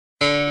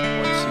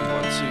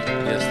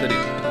Yeah, steady.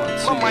 1,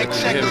 2. My mic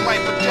check is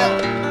life or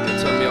death.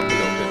 Yeah, turn me up a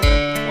little bit,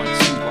 man. 1,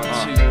 2,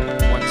 1,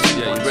 2, 1, 2.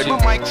 Yeah, you ready?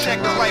 My mic check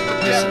is life or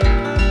death.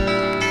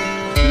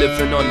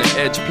 Living on the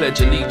edge,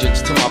 pledge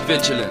allegiance to my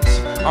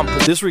vigilance.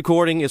 This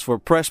recording is for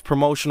press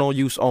promotional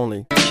use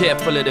only.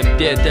 Careful of them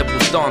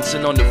daredevils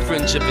dancing on the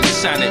fringe of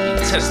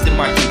insanity, testing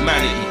my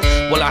humanity.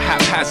 While I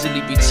haphazardly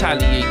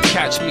retaliate,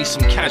 catch me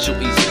some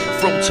casualties,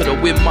 throw to the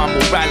wind my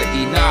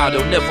morality. Nah,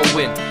 they'll never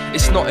win.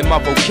 It's not in my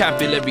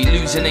vocabulary,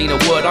 losing ain't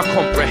a word I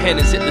comprehend.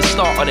 Is it the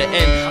start or the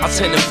end? I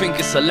tend to think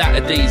it's the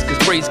latter days, cause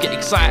brains get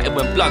excited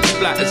when blood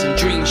splatters and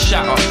dreams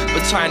shatter.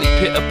 But tiny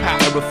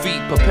pitter-patter of feet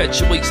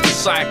perpetuates the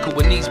cycle.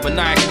 In these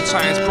maniacal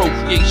times,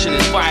 procreation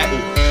is vital.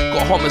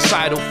 Got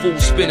homicidal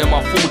fools spinning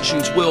my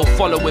fortune's wheel,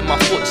 following my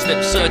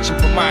footsteps, searching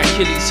for my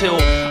Achilles heel.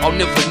 I'll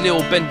never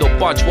kneel, bend or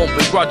budge, won't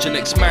begrudge an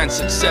next man's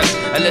success,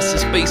 unless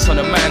it's based on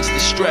a man's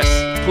distress.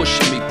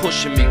 Pushing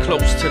me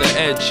close to the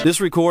edge.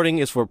 This recording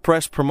is for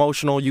press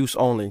promotional use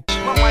only.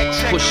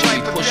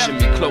 Pushing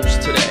me close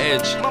to the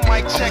edge.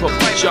 I'd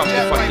probably jump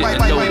if I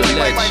didn't know the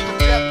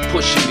ledge.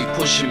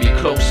 Pushing me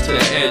close to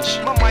the edge.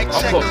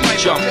 I'd probably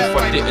jump if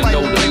I didn't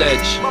know the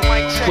ledge.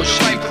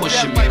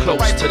 Pushing me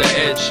close to the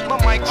edge.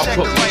 I'd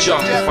probably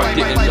jump if I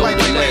didn't know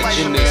the ledge.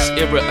 In this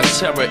era of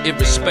terror,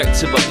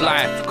 irrespective of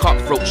life,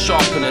 cutthroat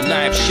sharpen a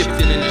knife,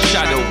 shifting in the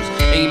shadows,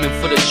 aiming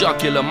for the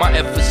jugular. My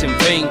efforts in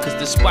vain, cause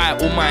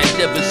despite all my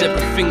endeavors,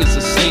 everything is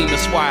the same.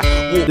 That's why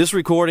I walk. This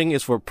recording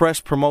is for press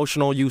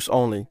promotional use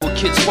only.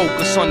 Kids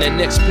focus on their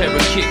next pair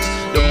of kicks.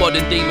 The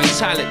modern day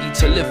mentality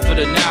to live for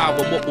the now,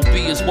 and what will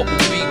be is what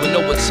will be with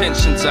no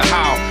attention to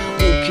how.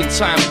 Walking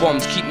time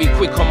bombs keep me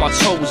quick on my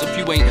toes. If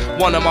you ain't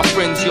one of my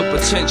friends, you're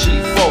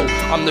potentially foe.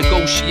 I'm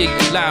negotiating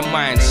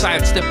landmines,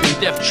 sidestepping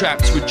death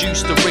traps,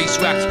 reduce the race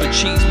racks for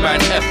cheese,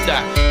 man, F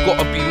that.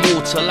 Gotta be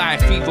more to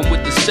life, even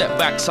with the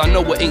setbacks. I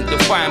know it ain't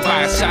defined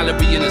by a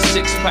salary in a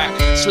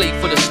six-pack. Slave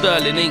for the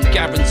sterling ain't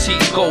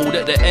guaranteed gold.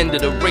 At the end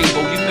of the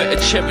rainbow, you better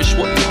cherish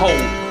what you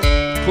hold.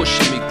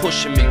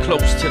 Pushing me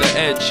close to the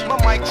edge.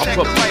 I'd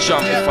probably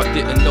jump if I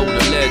didn't know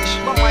the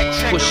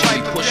ledge.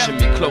 Pushing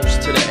me close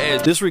to the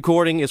edge. This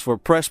recording is for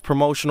press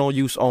promotional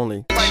use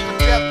only.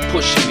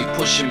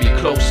 Pushing me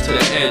close to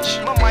the edge.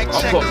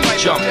 I'd probably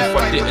jump if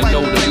I didn't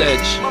know the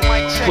ledge.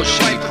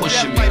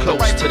 Pushing me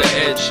close to the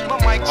edge.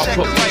 I'd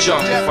probably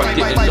jump if I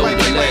didn't know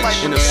the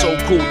ledge. In a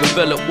so-called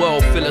developed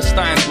world,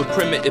 Philistines with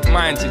primitive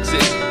minds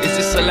exist. Is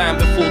this a land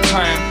before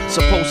time?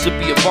 Supposed to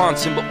be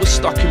advancing, but we're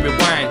stuck in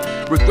rewind.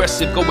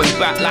 Regressive, going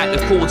back like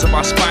the chords of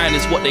our spine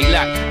is what they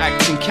lack.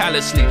 Acting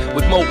callously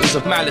with motives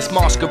of malice,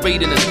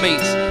 masquerading as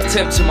mates,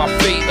 tempting my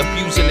fate,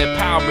 abusing their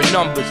power in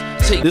numbers.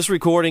 This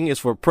recording is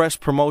for press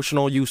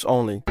promotional use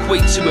only.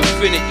 Equate to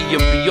infinity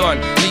and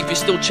beyond. Leave you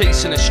still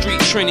chasing a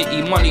street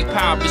trinity. Money,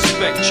 power,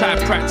 respect, try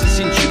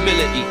practicing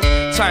humility.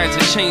 Times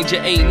have changed,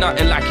 it ain't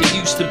nothing like it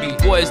used to be.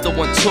 Boys don't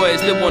want toys,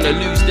 they wanna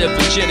lose their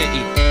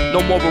virginity.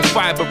 No moral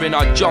fiber in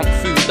our junk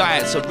food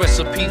diets, a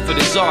recipe for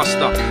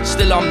disaster.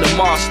 Still I'm the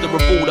master of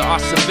all that I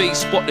survey.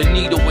 Spot the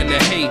needle in the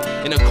hay,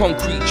 in a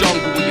concrete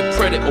jungle where you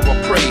predator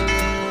or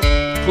prey.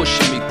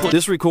 Pushing me.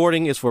 This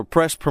recording is for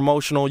press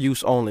promotional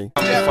use only.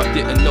 If I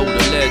didn't know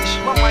the ledge.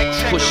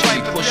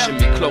 Pushing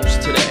me close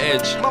to the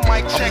edge.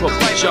 I'd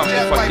probably jump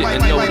if I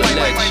didn't know the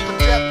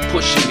ledge.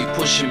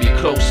 Pushing me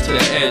close to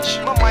the edge.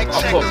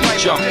 I'd probably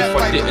jump if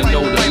I didn't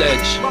know the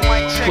ledge.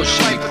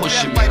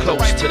 Pushing me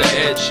close to the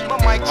edge.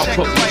 I'd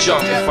probably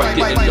jump if I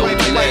didn't know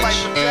the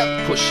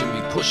ledge.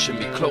 Pushing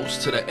me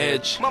close to the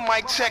edge. My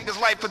mic check is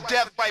life or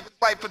death,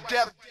 life or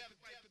death.